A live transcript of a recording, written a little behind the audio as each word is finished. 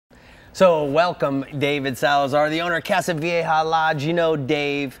So welcome, David Salazar, the owner of Casa Vieja Lodge. You know,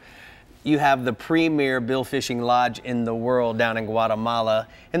 Dave, you have the premier bill fishing lodge in the world down in Guatemala.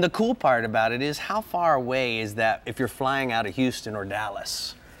 And the cool part about it is, how far away is that if you're flying out of Houston or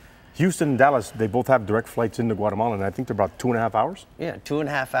Dallas? Houston and Dallas, they both have direct flights into Guatemala, and I think they're about 2.5 hours. Yeah,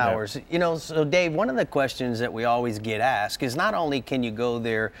 2.5 hours. Yeah. You know, so Dave, one of the questions that we always get asked is, not only can you go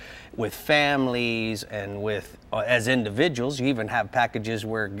there with families and with as individuals, you even have packages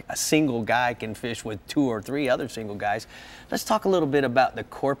where a single guy can fish with 2 or 3 other single guys. Let's talk a little bit about the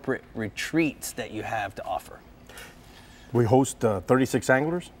corporate retreats that you have to offer. We host 36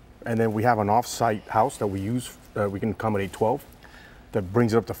 anglers, and then we have an off-site house that we use. We can accommodate 12. That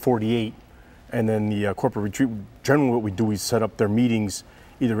brings it up to 48. And then the corporate retreat, generally what we do is set up their meetings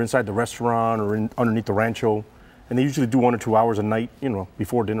either inside the restaurant or underneath the rancho. And they usually do 1 or 2 hours a night, you know,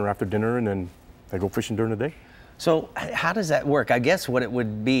 before dinner, after dinner, and then they go fishing during the day. So how does that work? I guess what it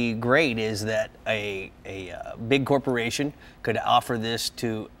would be great is that a big corporation could offer this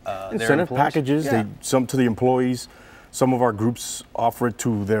to their incentive employees. packages, Yeah. some to the employees. Some of our groups offer it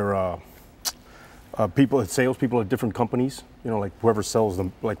to their salespeople at different companies. You know, like whoever sells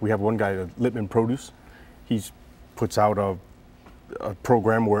them. Like we have one guy at Littman Produce. He puts out a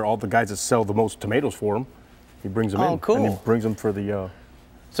program where all the guys that sell the most tomatoes for him, he brings them in. Cool. And he brings them for the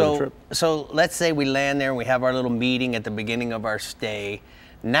trip. So let's say we land there and we have our little meeting at the beginning of our stay.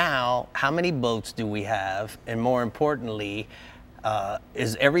 Now, how many boats do we have? And more importantly,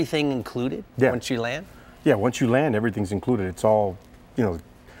 is everything included once you land? Yeah, once you land, everything's included. It's all, you know,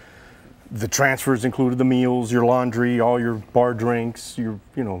 the transfers included, the meals, your laundry, all your bar drinks, your,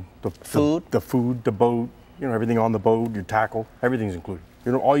 you know, the food, the boat, you know, everything on the boat, your tackle, everything's included.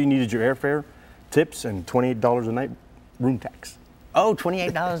 You know, all you need is your airfare, tips, and $28 a night room tax. Oh,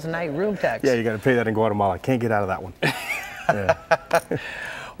 $28 a night room tax. Yeah, you got to pay that in Guatemala. Can't get out of that one. Yeah.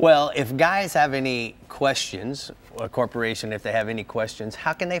 Well, if guys have any questions, a corporation, if they have any questions,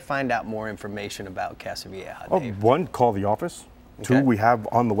 how can they find out more information about Casa Vieja, Dave? One, call the office. Okay. 2, we have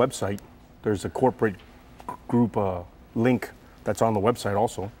on the website. There's a corporate group link that's on the website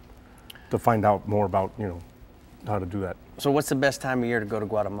also to find out more about, you know, how to do that. So what's the best time of year to go to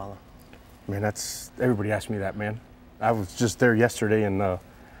Guatemala? Man, everybody asks me that, man. I was just there yesterday, and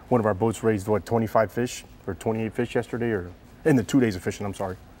one of our boats raised, what, 25 fish or 28 fish yesterday, or in the 2 days of fishing, I'm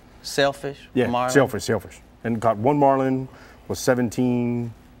sorry. Sailfish? Yeah, marlin? sailfish. And got 1 marlin, was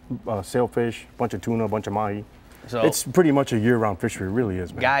 17 sailfish, a bunch of tuna, a bunch of mahi. So it's pretty much a year-round fishery, it really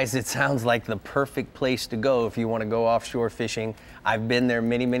is, man. Guys, it sounds like the perfect place to go if you want to go offshore fishing. I've been there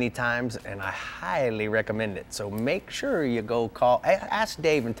many, many times, and I highly recommend it. So make sure you go ask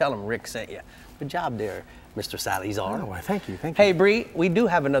Dave and tell him Rick sent you. Good job there, Mr. Salazar. Oh, thank you, thank you. Hey, you. Bree, we do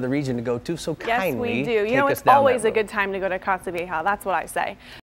have another region to go to, so kindly Yes, we do. You know, it's always a good time to go to Casa Vieja. That's what I say.